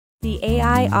The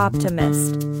AI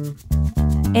Optimist.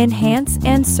 Enhance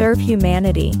and serve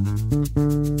humanity.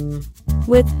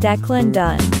 With Declan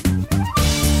Dunn.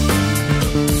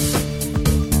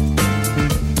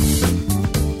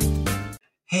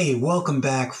 Hey, welcome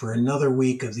back for another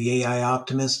week of the AI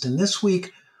Optimist. And this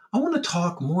week, I want to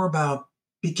talk more about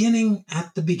beginning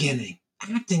at the beginning,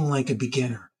 acting like a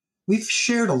beginner. We've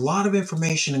shared a lot of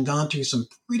information and gone through some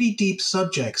pretty deep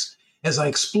subjects as I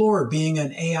explore being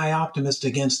an AI optimist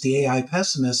against the AI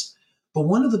pessimist. But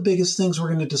one of the biggest things we're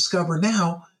going to discover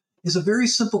now is a very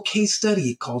simple case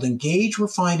study called Engage,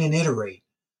 Refine, and Iterate,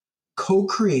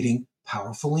 co-creating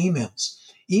powerful emails.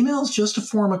 Email is just a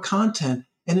form of content,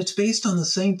 and it's based on the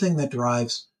same thing that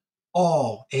drives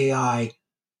all AI,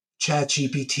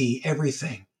 ChatGPT,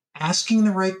 everything. Asking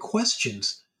the right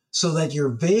questions so that your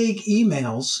vague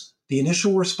emails, the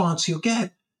initial response you'll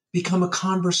get, become a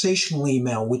conversational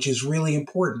email, which is really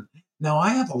important. Now, I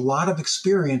have a lot of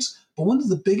experience, but one of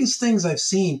the biggest things I've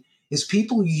seen is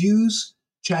people use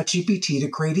ChatGPT to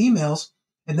create emails,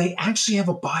 and they actually have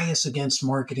a bias against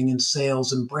marketing and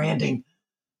sales and branding.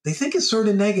 They think it's sort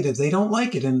of negative. They don't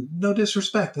like it, and no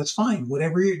disrespect, that's fine.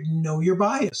 Whatever, know your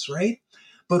bias, right?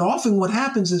 But often what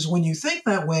happens is when you think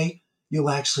that way, you'll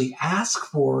actually ask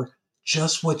for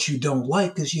just what you don't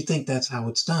like because you think that's how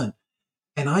it's done.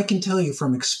 And I can tell you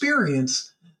from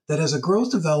experience that as a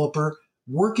growth developer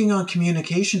working on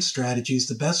communication strategies,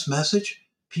 the best message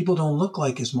people don't look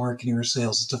like is marketing or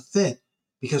sales. It's a fit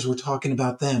because we're talking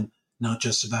about them, not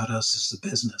just about us as the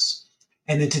business.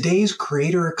 And in today's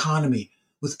creator economy,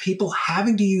 with people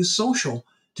having to use social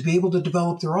to be able to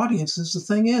develop their audiences, the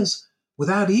thing is,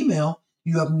 without email,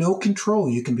 you have no control.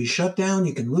 You can be shut down.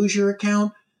 You can lose your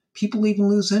account. People even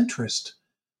lose interest.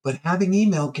 But having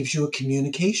email gives you a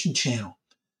communication channel.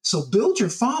 So build your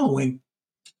following,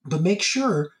 but make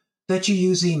sure that you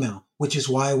use email, which is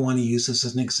why I want to use this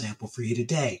as an example for you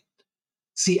today.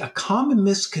 See, a common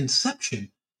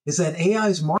misconception is that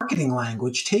AI's marketing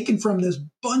language, taken from this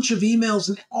bunch of emails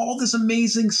and all this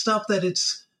amazing stuff that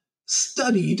it's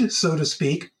studied, so to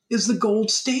speak, is the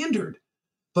gold standard.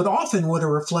 But often what it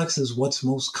reflects is what's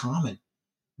most common,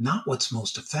 not what's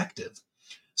most effective.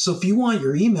 So if you want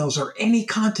your emails or any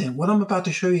content, what I'm about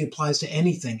to show you applies to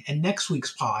anything. And next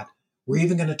week's pod, we're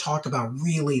even going to talk about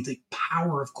really the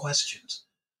power of questions.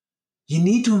 You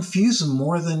need to infuse them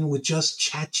more than with just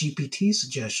ChatGPT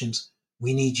suggestions.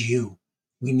 We need you.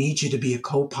 We need you to be a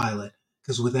co-pilot,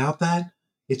 because without that,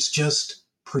 it's just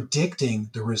predicting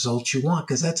the results you want,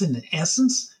 because that's in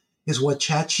essence is what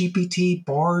ChatGPT,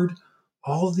 Bard,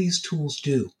 all of these tools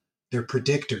do. They're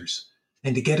predictors.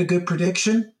 And to get a good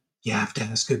prediction, you have to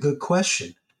ask a good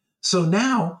question. So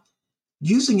now,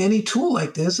 using any tool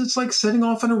like this, it's like setting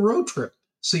off on a road trip.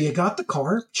 So you got the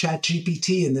car,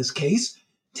 ChatGPT in this case,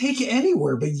 take you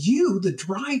anywhere, but you, the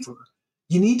driver,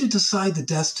 you need to decide the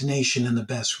destination and the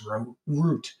best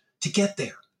route to get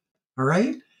there, all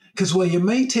right? Because while you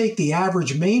may take the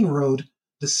average main road,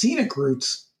 the scenic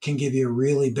routes can give you a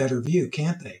really better view,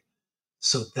 can't they?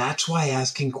 So that's why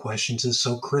asking questions is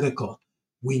so critical.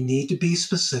 We need to be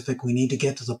specific. We need to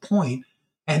get to the point.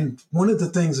 And one of the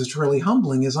things that's really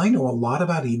humbling is I know a lot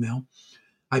about email.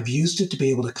 I've used it to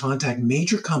be able to contact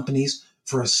major companies.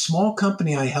 For a small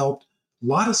company I helped, a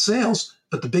lot of sales,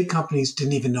 but the big companies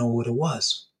didn't even know what it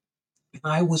was. And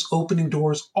I was opening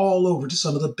doors all over to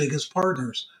some of the biggest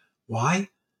partners. Why?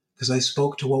 Because I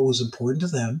spoke to what was important to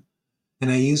them, and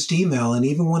I used email. And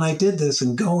even when I did this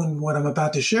and going what I'm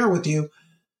about to share with you,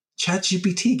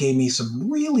 ChatGPT gave me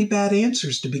some really bad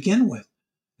answers to begin with.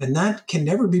 And that can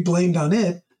never be blamed on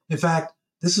it. In fact,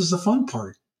 this is the fun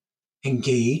part.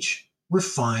 Engage,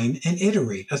 refine, and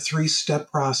iterate, a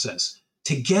 3-step process.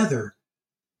 Together,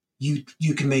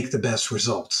 you can make the best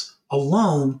results.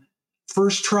 Alone,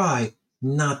 first try,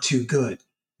 not too good.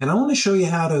 And I want to show you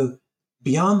how to,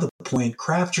 beyond the point,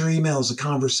 craft your email as a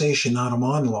conversation, not a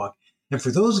monologue. And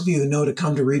for those of you who know to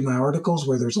come to read my articles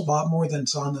where there's a lot more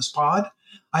than's on this pod,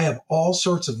 I have all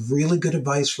sorts of really good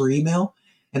advice for email.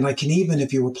 And I can even,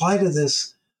 if you reply to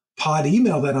this pod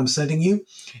email that I'm sending you,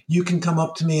 you can come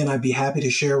up to me and I'd be happy to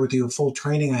share with you a full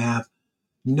training I have.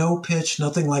 No pitch,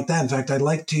 nothing like that. In fact, I'd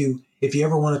like to, if you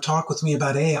ever want to talk with me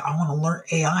about AI, I want to learn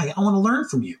AI. I want to learn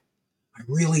from you. I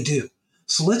really do.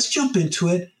 So let's jump into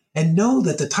it and know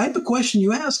that the type of question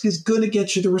you ask is going to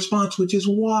get you the response, which is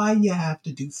why you have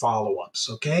to do follow-ups,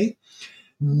 okay?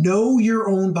 Know your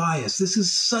own bias. This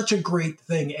is such a great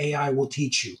thing AI will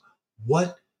teach you.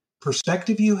 What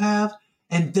perspective you have,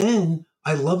 and then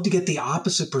I love to get the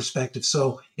opposite perspective.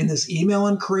 So in this email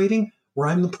I'm creating, where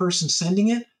I'm the person sending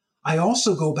it, I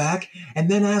also go back and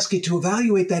then ask it to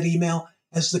evaluate that email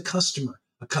as the customer,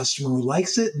 a customer who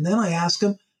likes it. And then I ask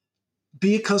them,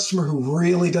 Be a customer who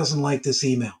really doesn't like this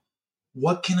email.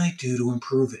 What can I do to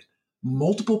improve it?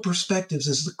 Multiple perspectives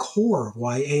is the core of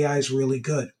why AI is really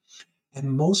good.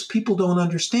 And most people don't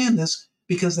understand this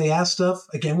because they ask stuff,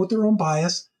 again, with their own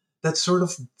bias, that's sort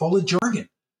of full of jargon.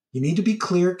 You need to be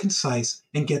clear, concise,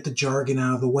 and get the jargon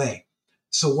out of the way.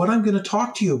 So what I'm going to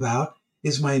talk to you about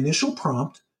is my initial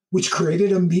prompt, which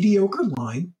created a mediocre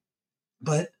line,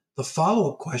 but the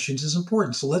follow-up questions is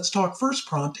important. So let's talk first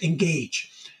prompt,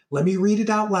 engage. Let me read it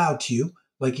out loud to you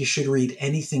like you should read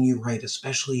anything you write,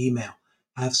 especially email.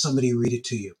 Have somebody read it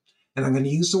to you. And I'm going to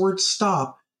use the word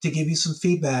stop to give you some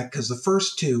feedback because the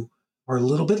first two are a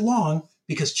little bit long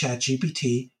because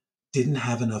ChatGPT didn't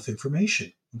have enough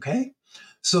information. Okay?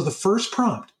 So the first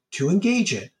prompt to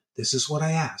engage it, this is what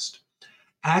I asked.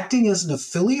 Acting as an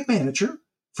affiliate manager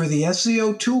for the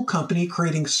SEO tool company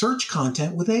creating search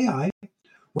content with AI,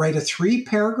 write a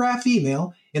 3-paragraph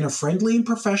email in a friendly and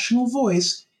professional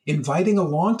voice inviting a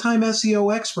longtime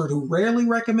SEO expert who rarely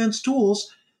recommends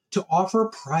tools to offer a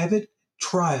private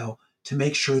trial to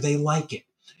make sure they like it.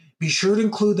 Be sure to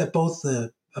include that both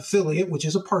the affiliate, which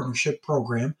is a partnership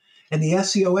program, and the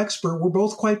SEO expert were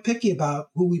both quite picky about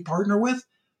who we partner with,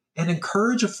 and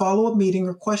encourage a follow-up meeting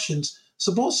or questions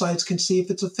so both sides can see if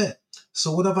it's a fit.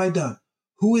 So what have I done?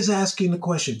 Who is asking the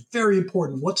question? Very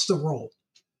important. What's the role?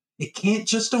 It can't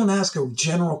just don't ask a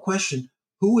general question.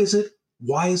 Who is it?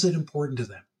 Why is it important to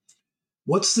them?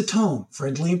 What's the tone?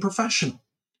 Friendly and professional.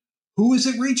 Who is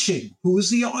it reaching? Who is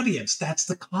the audience? That's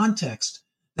the context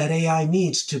that AI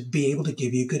needs to be able to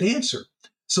give you a good answer.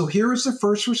 So here is the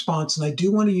first response, and I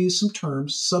do want to use some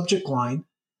terms, subject line.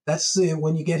 That's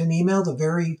when you get an email, the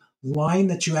very line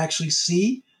that you actually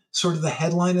see, sort of the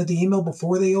headline of the email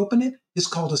before they open it, is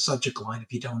called a subject line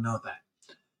if you don't know that.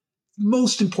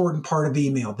 Most important part of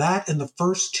email, that and the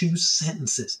first 2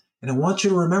 sentences. And I want you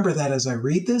to remember that as I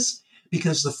read this,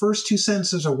 because the first 2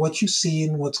 sentences are what you see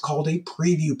in what's called a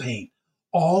preview pane.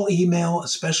 All email,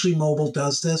 especially mobile,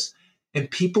 does this,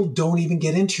 and people don't even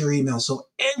get into your email. So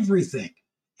everything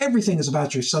is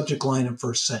about your subject line and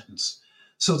first sentence.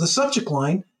 So the subject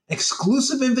line,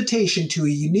 exclusive invitation to a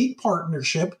unique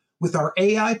partnership with our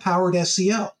AI-powered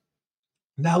SEO.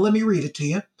 Now let me read it to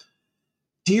you.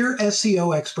 Dear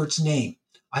SEO expert's name,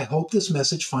 I hope this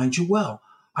message finds you well.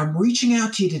 I'm reaching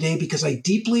out to you today because I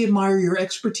deeply admire your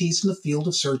expertise in the field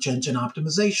of search engine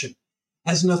optimization.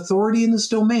 As an authority in this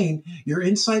domain, your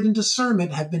insight and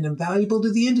discernment have been invaluable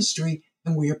to the industry,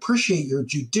 and we appreciate your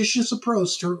judicious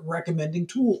approach to recommending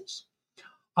tools.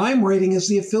 I'm writing as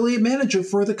the affiliate manager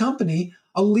for the company,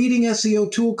 a leading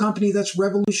SEO tool company that's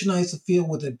revolutionized the field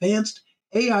with advanced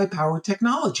AI-powered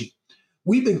technology.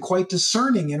 We've been quite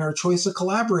discerning in our choice of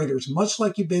collaborators, much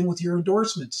like you've been with your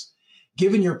endorsements.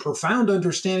 Given your profound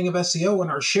understanding of SEO and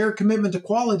our shared commitment to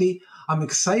quality, I'm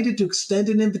excited to extend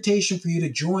an invitation for you to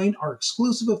join our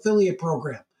exclusive affiliate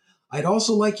program. I'd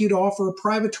also like you to offer a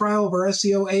private trial of our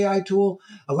SEO AI tool,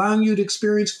 allowing you to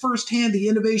experience firsthand the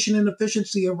innovation and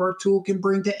efficiency of our tool can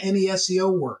bring to any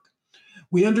SEO work.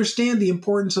 We understand the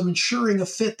importance of ensuring a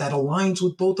fit that aligns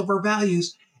with both of our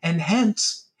values and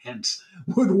hence,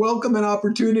 would welcome an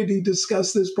opportunity to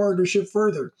discuss this partnership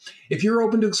further. If you're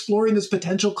open to exploring this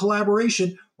potential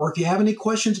collaboration, or if you have any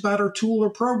questions about our tool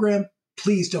or program,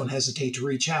 please don't hesitate to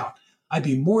reach out. I'd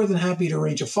be more than happy to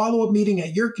arrange a follow-up meeting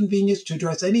at your convenience to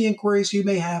address any inquiries you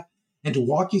may have and to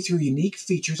walk you through unique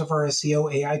features of our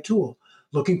SEO AI tool.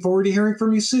 Looking forward to hearing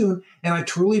from you soon, and I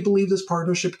truly believe this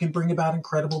partnership can bring about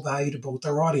incredible value to both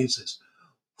our audiences.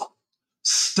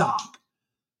 Stop.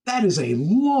 That is a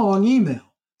long email.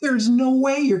 There's no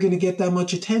way you're going to get that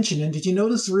much attention. And did you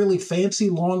notice the really fancy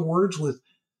long words with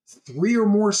 3 or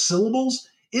more syllables?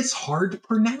 It's hard to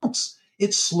pronounce.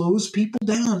 It slows people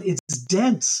down. It's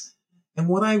dense. And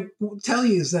what I will tell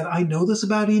you is that I know this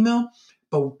about email,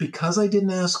 but because I didn't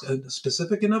ask a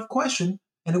specific enough question,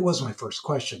 and it was my first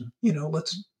question,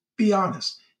 let's be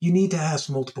honest. You need to ask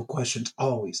multiple questions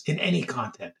always in any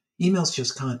content. Email's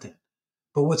just content.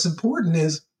 But what's important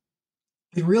is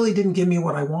it really didn't give me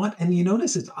what I want. And you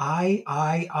notice it's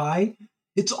I.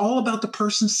 It's all about the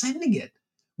person sending it,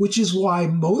 which is why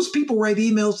most people write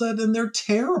emails that and they're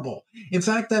terrible. In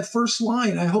fact, that first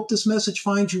line, I hope this message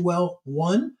finds you well.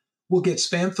 1, will get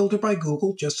spam filtered by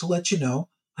Google, just to let you know.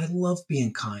 I love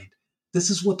being kind. This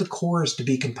is what the core is, to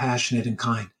be compassionate and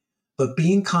kind. But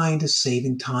being kind is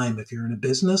saving time if you're in a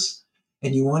business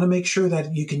and you want to make sure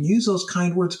that you can use those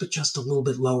kind words, but just a little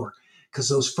bit lower. Because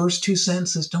those first 2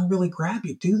 sentences don't really grab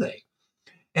you, do they?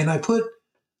 And I put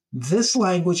this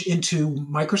language into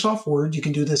Microsoft Word. You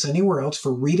can do this anywhere else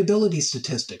for readability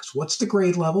statistics. What's the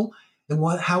grade level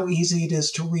and how easy it is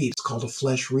to read? It's called a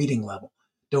flesh reading level.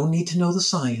 Don't need to know the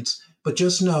science, but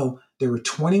just know There are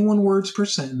 21 words per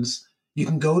sentence. You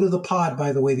can go to the pod,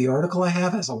 by the way. The article I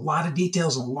have has a lot of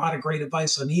details and a lot of great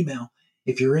advice on email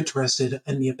if you're interested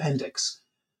in the appendix.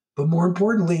 But more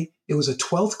importantly, it was a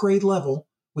 12th grade level,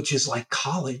 which is like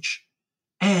college,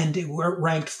 and it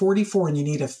ranked 44, and you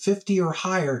need a 50 or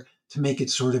higher to make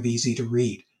it sort of easy to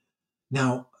read.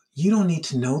 Now, you don't need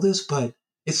to know this, but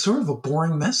it's sort of a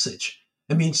boring message.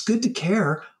 I mean, it's good to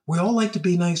care. We all like to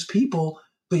be nice people,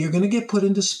 but you're going to get put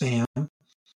into spam. And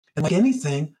like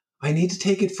anything, I need to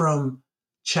take it from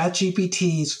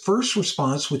ChatGPT's first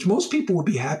response, which most people would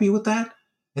be happy with that.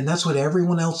 And that's what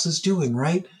everyone else is doing,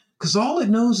 right? Because all it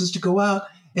knows is to go out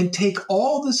and take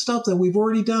all the stuff that we've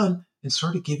already done and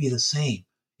sort of give you the same.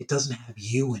 It doesn't have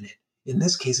you in it. In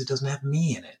this case, it doesn't have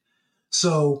me in it.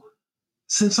 So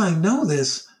since I know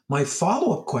this, my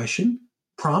follow-up question,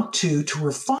 prompt 2 to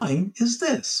refine, is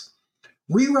this.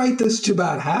 Rewrite this to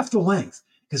about half the length.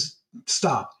 Because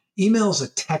stop. Email is a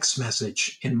text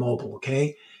message in mobile,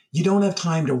 okay? You don't have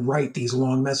time to write these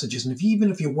long messages. And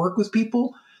even if you work with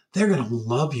people, they're going to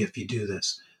love you if you do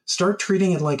this. Start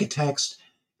treating it like a text.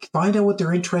 Find out what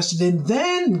they're interested in,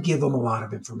 then give them a lot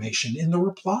of information in the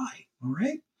reply, all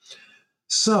right?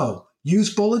 So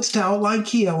use bullets to outline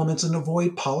key elements and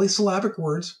avoid polysyllabic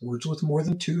words with more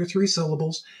than 2 or 3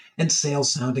 syllables, and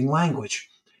sales-sounding language.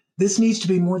 This needs to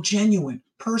be more genuine,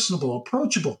 personable,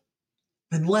 approachable,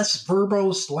 and less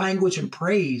verbose language and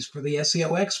praise for the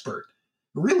SEO expert.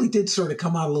 It really did sort of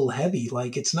come out a little heavy.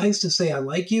 Like, it's nice to say I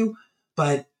like you,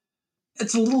 but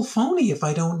it's a little phony if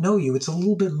I don't know you. It's a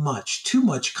little bit much, too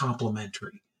much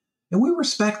complimentary. And we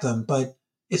respect them, but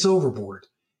it's overboard.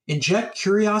 Inject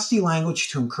curiosity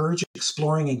language to encourage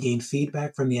exploring and gain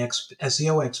feedback from the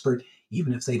SEO expert,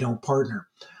 even if they don't partner.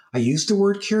 I use the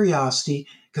word curiosity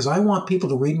because I want people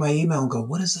to read my email and go,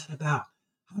 what is that about?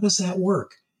 How does that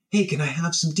work? Hey, can I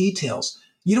have some details?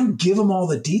 You don't give them all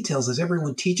the details as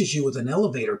everyone teaches you with an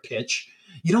elevator pitch.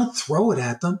 You don't throw it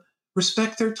at them.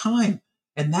 Respect their time.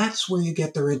 And that's where you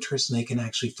get their interest and they can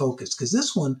actually focus. Because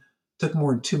this one took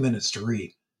more than 2 minutes to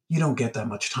read. You don't get that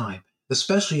much time,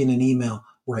 especially in an email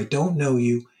where I don't know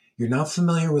you. You're not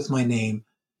familiar with my name.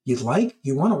 You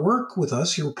want to work with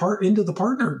us. You're into the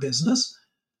partner business,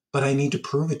 but I need to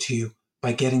prove it to you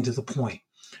by getting to the point.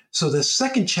 So the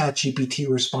second ChatGPT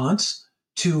response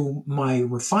to my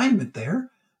refinement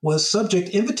there was subject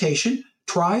invitation,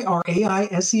 try our AI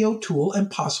SEO tool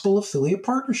and possible affiliate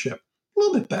partnership. A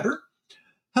little bit better.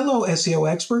 Hello,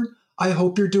 SEO expert. I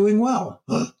hope you're doing well.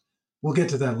 We'll get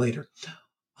to that later.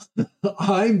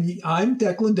 I'm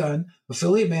Declan Dunn,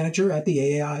 affiliate manager at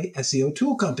the AI SEO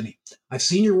tool company. I've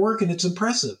seen your work and it's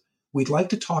impressive. We'd like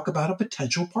to talk about a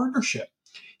potential partnership.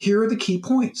 Here are the key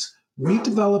points. We've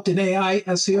developed an AI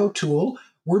SEO tool.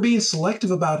 We're being selective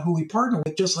about who we partner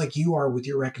with, just like you are with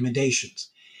your recommendations.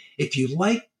 If you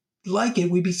like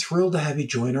it, we'd be thrilled to have you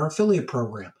join our affiliate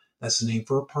program. That's the name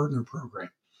for a partner program.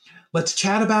 Let's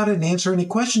chat about it and answer any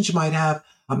questions you might have.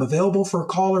 I'm available for a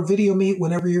call or video meet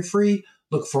whenever you're free.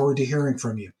 Look forward to hearing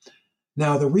from you.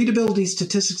 Now, the readability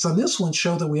statistics on this one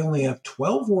show that we only have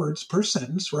 12 words per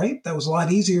sentence, right? That was a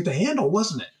lot easier to handle,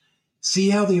 wasn't it? See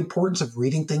how the importance of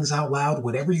reading things out loud,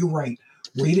 whatever you write,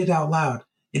 read it out loud.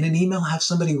 In an email, have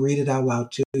somebody read it out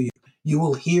loud to you. You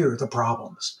will hear the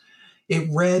problems. It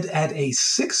read at a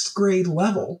 6th grade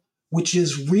level, which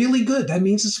is really good. That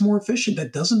means it's more efficient.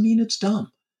 That doesn't mean it's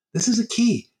dumb. This is a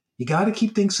key. You got to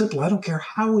keep things simple. I don't care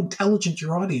how intelligent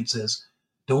your audience is.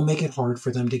 Don't make it hard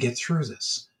for them to get through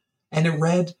this. And it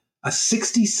read a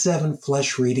 67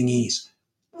 flesh reading ease,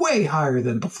 way higher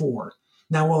than before.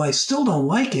 Now, while I still don't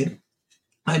like it,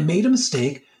 I made a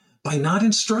mistake by not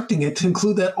instructing it to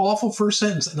include that awful first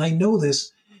sentence. And I know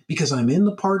this because I'm in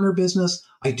the partner business.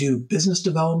 I do business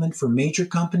development for major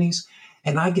companies.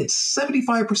 And I get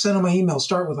 75% of my emails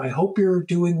start with, I hope you're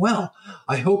doing well.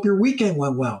 I hope your weekend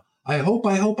went well. I hope.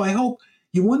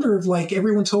 You wonder if like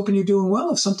everyone's hoping you're doing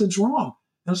well if something's wrong.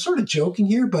 And I'm sort of joking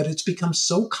here, but it's become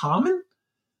so common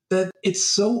that it's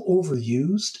so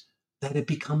overused that it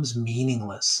becomes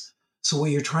meaningless. So while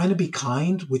you're trying to be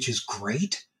kind, which is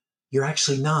great, you're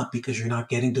actually not because you're not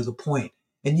getting to the point.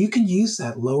 And you can use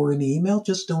that lower in the email,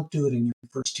 just don't do it in your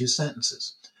first 2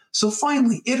 sentences. So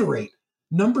finally, iterate.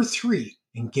 Number 3,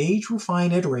 engage,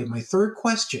 refine, iterate. My third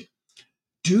question.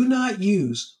 Do not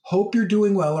use hope you're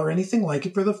doing well or anything like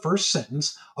it for the first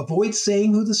sentence. Avoid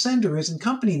saying who the sender is and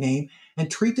company name and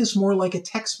treat this more like a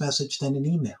text message than an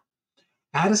email.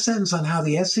 Add a sentence on how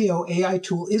the SEO AI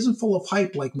tool isn't full of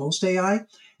hype like most AI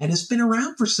and has been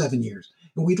around for 7 years.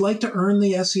 And we'd like to earn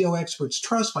the SEO experts'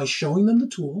 trust by showing them the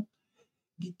tool,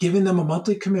 giving them a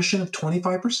monthly commission of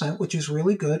 25%, which is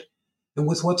really good, and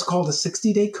with what's called a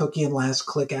 60-day cookie and last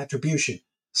click attribution.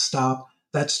 Stop.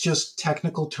 That's just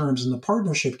technical terms in the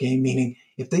partnership game, meaning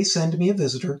if they send me a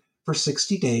visitor for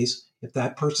 60 days, if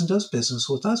that person does business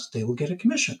with us, they will get a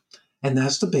commission. And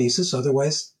that's the basis.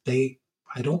 Otherwise, I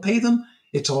don't pay them.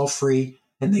 It's all free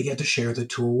and they get to share the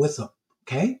tool with them.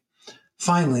 Okay?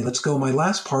 Finally, let's go my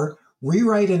last part.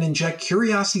 Rewrite and inject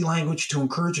curiosity language to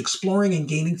encourage exploring and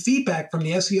gaining feedback from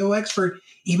the SEO expert,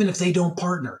 even if they don't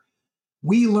partner.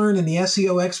 We learn and the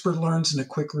SEO expert learns in a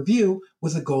quick review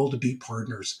with a goal to be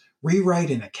partners.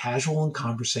 Rewrite in a casual and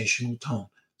conversational tone.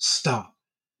 Stop.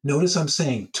 Notice I'm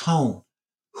saying tone,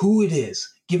 who it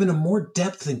is, given a more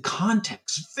depth and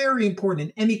context. Very important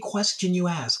in any question you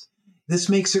ask. This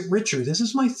makes it richer. This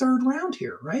is my third round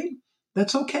here, right?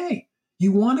 That's okay.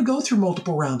 You want to go through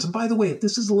multiple rounds. And by the way, if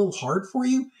this is a little hard for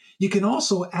you, you can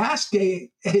also ask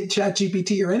a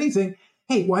ChatGPT or anything,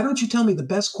 hey, why don't you tell me the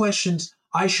best questions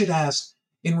I should ask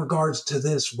in regards to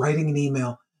this, writing an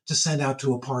email to send out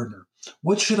to a partner?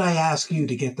 What should I ask you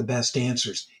to get the best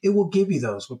answers? It will give you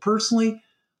those. But personally,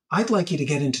 I'd like you to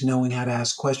get into knowing how to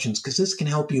ask questions because this can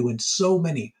help you in so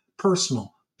many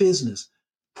personal, business,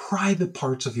 private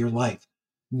parts of your life.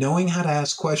 Knowing how to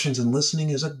ask questions and listening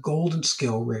is a golden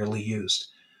skill rarely used.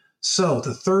 So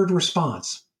the third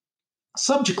response,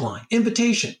 subject line,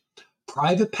 invitation,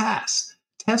 private pass,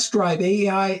 test drive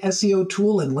AI SEO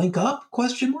tool and link up,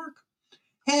 question mark.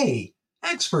 Hey,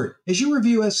 expert, as you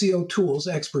review SEO tools,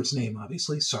 expert's name,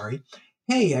 obviously, sorry.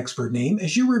 Hey, expert name,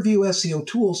 as you review SEO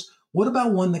tools, what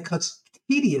about one that cuts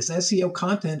tedious SEO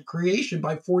content creation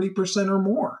by 40% or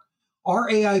more?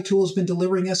 Our AI tool has been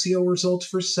delivering SEO results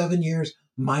for 7 years,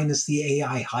 minus the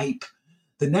AI hype.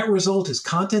 The net result is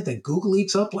content that Google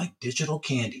eats up like digital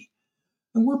candy.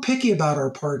 And we're picky about our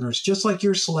partners, just like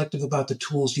you're selective about the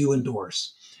tools you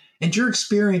endorse. And your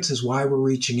experience is why we're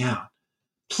reaching out.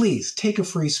 Please take a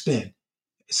free spin.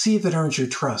 See if it earns your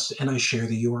trust, and I share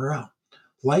the URL.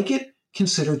 Like it?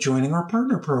 Consider joining our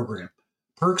partner program.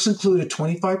 Perks include a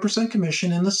 25%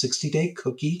 commission and the 60-day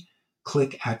cookie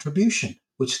click attribution,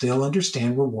 which they'll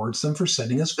understand rewards them for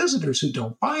sending us visitors who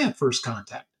don't buy at first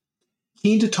contact.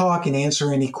 Keen to talk and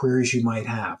answer any queries you might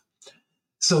have.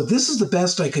 So this is the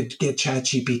best I could get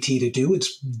ChatGPT to do.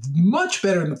 It's much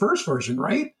better than the first version,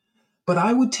 right? But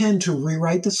I would tend to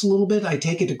rewrite this a little bit. I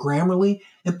take it to Grammarly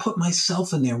and put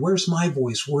myself in there. Where's my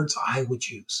voice? Words I would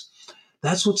use.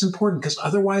 That's what's important because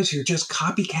otherwise you're just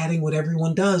copycatting what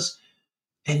everyone does.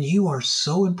 And you are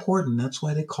so important. That's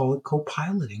why they call it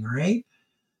co-piloting, right?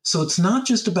 So it's not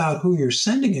just about who you're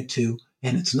sending it to,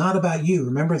 and it's not about you.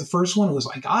 Remember the first one? It was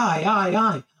like,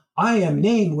 I am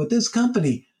named with this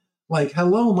company. Like,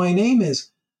 hello, my name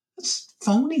is. It's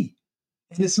phony.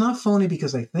 And it's not phony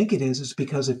because I think it is. It's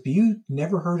because if you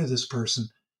never heard of this person,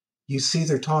 you see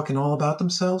they're talking all about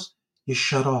themselves, you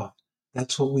shut off.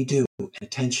 That's what we do.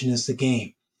 Attention is the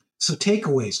game. So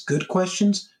takeaways, good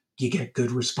questions, you get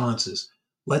good responses.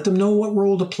 Let them know what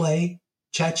role to play.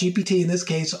 ChatGPT, in this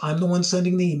case, I'm the one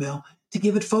sending the email to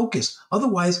give it focus.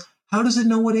 Otherwise, how does it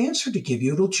know what answer to give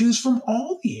you? It'll choose from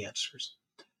all the answers.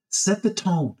 Set the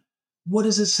tone. What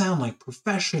does it sound like?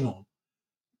 Professional,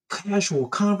 casual,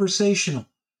 conversational.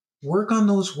 Work on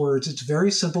those words. It's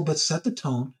very simple, but set the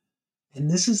tone.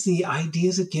 And this is the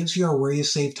ideas it gives you are where you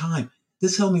save time.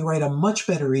 This helped me write a much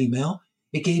better email.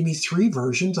 It gave me 3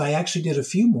 versions. I actually did a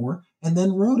few more and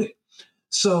then wrote it.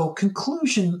 So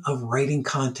conclusion of writing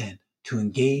content to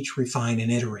engage, refine,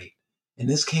 and iterate. In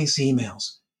this case,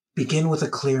 emails. Begin with a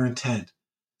clear intent.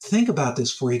 Think about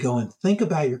this before you go in. Think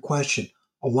about your question.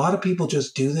 A lot of people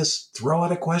just do this, throw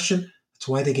out a question. That's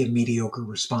why they get mediocre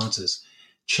responses.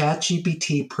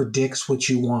 ChatGPT predicts what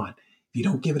you want. If you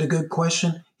don't give it a good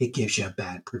question, it gives you a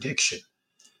bad prediction.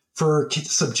 For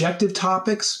subjective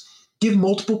topics, give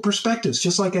multiple perspectives.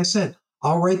 Just like I said,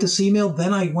 I'll write this email.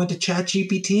 Then I went to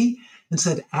ChatGPT and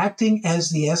said, acting as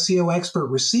the SEO expert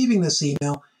receiving this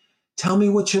email, tell me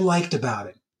what you liked about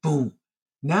it. Boom.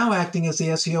 Now acting as the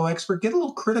SEO expert, get a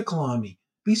little critical on me.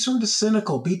 Be sort of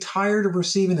cynical. Be tired of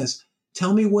receiving this.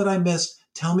 Tell me what I missed.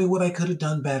 Tell me what I could have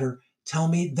done better. Tell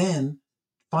me then,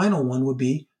 final one would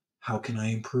be, how can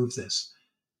I improve this?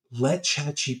 Let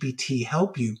ChatGPT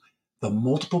help you. The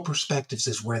multiple perspectives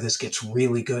is where this gets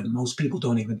really good. Most people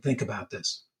don't even think about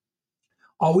this.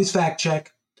 Always fact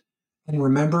check. And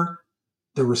remember,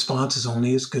 the response is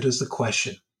only as good as the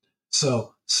question.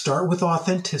 So start with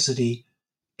authenticity.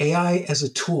 AI as a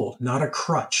tool, not a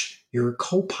crutch. You're a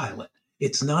co-pilot.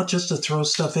 It's not just to throw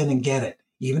stuff in and get it,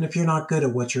 even if you're not good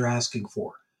at what you're asking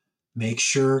for. Make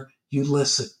sure you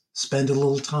listen. Spend a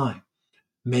little time.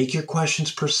 Make your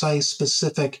questions precise,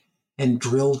 specific, and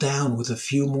drill down with a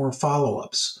few more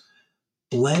follow-ups.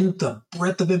 Blend the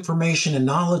breadth of information and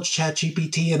knowledge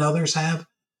ChatGPT and others have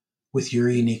with your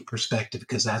unique perspective,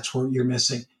 because that's what you're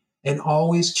missing. And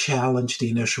always challenge the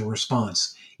initial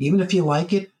response. Even if you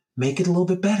like it, make it a little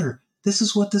bit better. This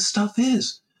is what this stuff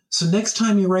is. So next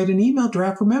time you write an email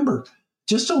draft, remember,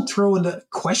 just don't throw a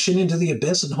question into the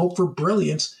abyss and hope for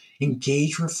brilliance.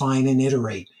 Engage, refine, and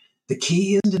iterate. The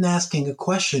key isn't in asking a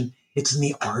question, it's in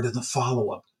the art of the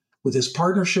follow-up. With this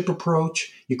partnership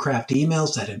approach, you craft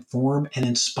emails that inform and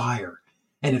inspire.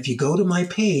 And if you go to my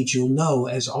page, you'll know,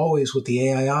 as always with the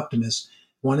AI Optimist,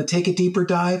 want to take a deeper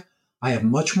dive? I have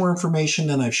much more information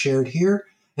than I've shared here.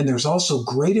 And there's also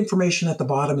great information at the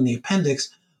bottom in the appendix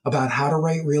about how to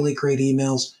write really great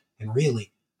emails and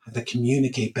really how to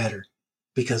communicate better.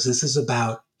 Because this is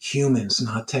about humans,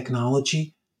 not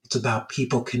technology. It's about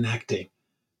people connecting.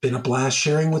 Been a blast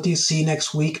sharing with you. See you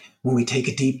next week when we take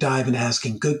a deep dive into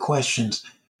asking good questions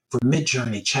for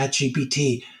Midjourney,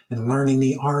 ChatGPT, and learning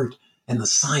the art and the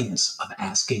science of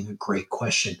asking a great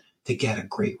question to get a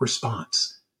great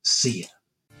response. See ya.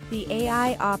 The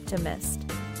AI Optimist.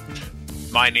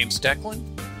 My name's Declan,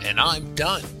 and I'm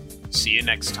done. See you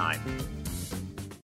next time.